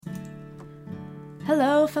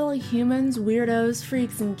Hello, fellow humans, weirdos,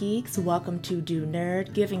 freaks, and geeks. Welcome to Do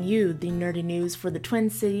Nerd, giving you the nerdy news for the Twin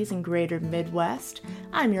Cities and Greater Midwest.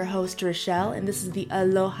 I'm your host, Rochelle, and this is the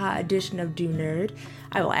Aloha edition of Do Nerd.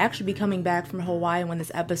 I will actually be coming back from Hawaii when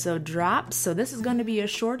this episode drops, so this is going to be a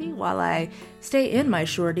shorty while I stay in my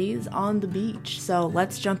shorties on the beach. So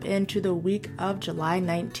let's jump into the week of July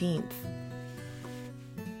 19th.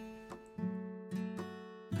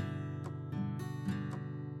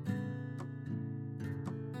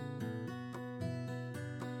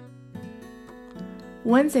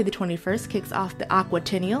 Wednesday the 21st kicks off the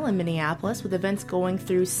Aquatennial in Minneapolis with events going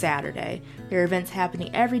through Saturday. There are events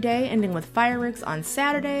happening every day, ending with fireworks on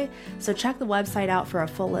Saturday, so check the website out for a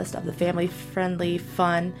full list of the family-friendly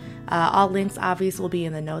fun. All links obviously will be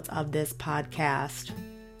in the notes of this podcast.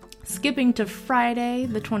 Skipping to Friday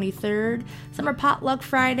the 23rd, Summer Potluck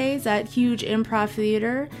Fridays at Huge Improv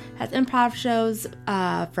Theater has improv shows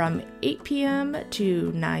from 8 p.m.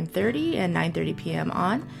 to 9:30 and 9:30 p.m.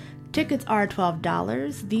 on. Tickets are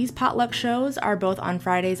 $12. These potluck shows are both on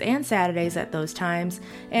Fridays and Saturdays at those times,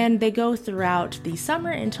 and they go throughout the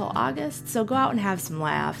summer until August, so go out and have some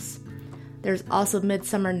laughs. There's also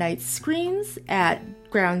Midsummer Night's Screams at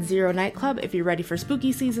Ground Zero Nightclub if you're ready for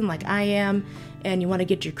spooky season like I am, and you want to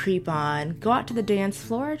get your creep on. Go out to the dance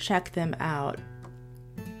floor, check them out.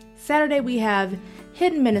 Saturday we have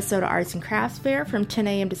Hidden Minnesota Arts and Crafts Fair from 10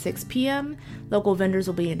 a.m. to 6 p.m. Local vendors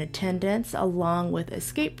will be in attendance, along with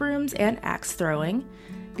escape rooms and axe throwing.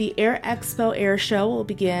 The Air Expo Air Show will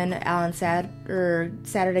begin on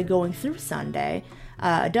Saturday going through Sunday.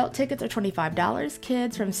 Adult tickets are $25.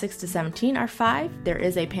 Kids from 6 to 17 are $5. There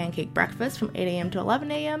is a pancake breakfast from 8 a.m. to 11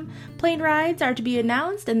 a.m. Plane rides are to be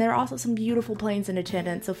announced, and there are also some beautiful planes in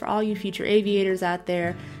attendance. So for all you future aviators out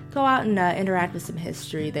there, go out and interact with some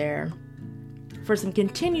history there. For some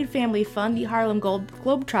continued family fun, the Harlem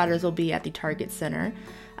Globetrotters will be at the Target Center.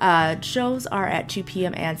 Shows are at 2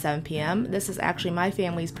 p.m. and 7 p.m. This is actually my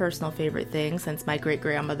family's personal favorite thing since my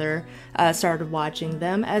great-grandmother started watching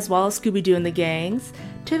them, as well as Scooby-Doo and the Gangs.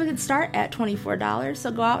 Tickets start at $24, so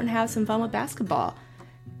go out and have some fun with basketball.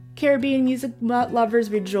 Caribbean music lovers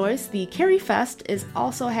rejoice. The Carry Fest is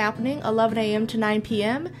also happening 11 a.m. to 9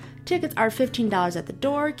 p.m. Tickets are $15 at the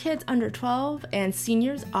door. Kids under 12 and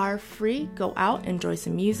seniors are free. Go out, enjoy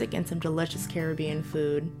some music and some delicious Caribbean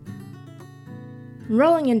food.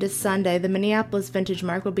 Rolling into Sunday, the Minneapolis Vintage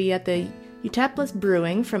Mark will be at the Euteplus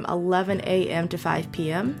Brewing from 11 a.m. to 5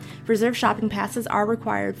 p.m. Reserved shopping passes are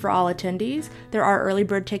required for all attendees. There are early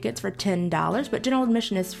bird tickets for $10, but general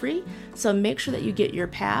admission is free, so make sure that you get your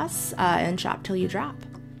pass and shop till you drop.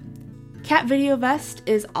 Cat Video Fest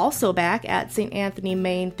is also back at St. Anthony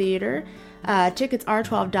Main Theater. Tickets are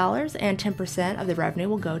 $12 and 10% of the revenue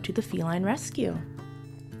will go to the Feline Rescue.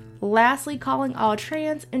 Lastly, calling all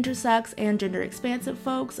trans, intersex, and gender-expansive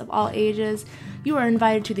folks of all ages, you are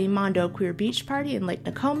invited to the Mondo Queer Beach Party in Lake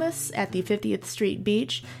Nokomis at the 50th Street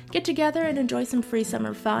Beach. Get together and enjoy some free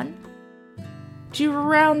summer fun. To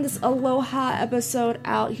round this Aloha episode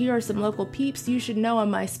out, here are some local peeps you should know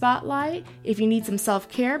on my spotlight. If you need some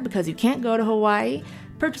self-care because you can't go to Hawaii,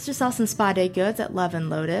 purchase yourself some spa day goods at Love and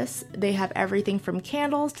Lotus. They have everything from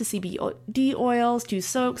candles to CBD oils to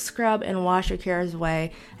soak, scrub, and wash your cares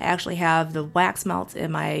away. I actually have the wax melts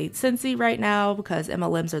in my Scentsy right now because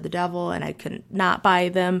MLMs are the devil and I could not buy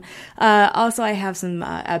them. Also, I have some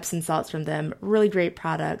Epsom salts from them. Really great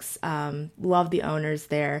products. Love the owners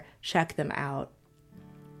there. Check them out.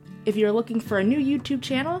 If you're looking for a new YouTube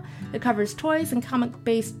channel that covers toys and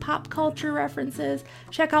comic-based pop culture references,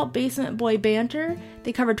 check out Basement Boy Banter.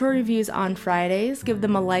 They cover toy reviews on Fridays. Give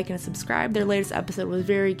them a like and a subscribe. Their latest episode was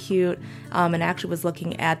very cute and actually was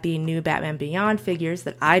looking at the new Batman Beyond figures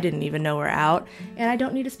that I didn't even know were out, and I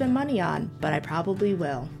don't need to spend money on, but I probably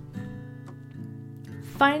will.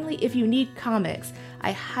 Finally, if you need comics,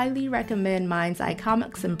 I highly recommend Mind's Eye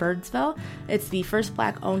Comics in Birdsville. It's the first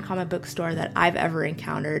Black-owned comic book store that I've ever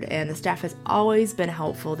encountered, and the staff has always been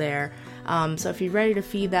helpful there. So if you're ready to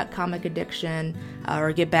feed that comic addiction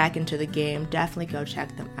or get back into the game, definitely go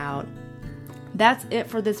check them out. That's it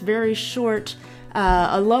for this very short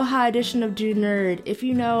Aloha edition of Do Nerd. If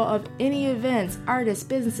you know of any events, artists,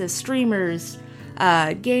 businesses, streamers,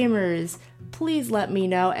 gamers, please let me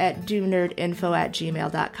know at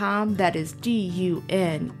donerdinfo@gmail.com. That is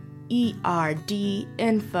DUNERD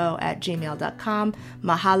info@gmail.com.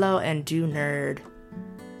 Mahalo and do nerd.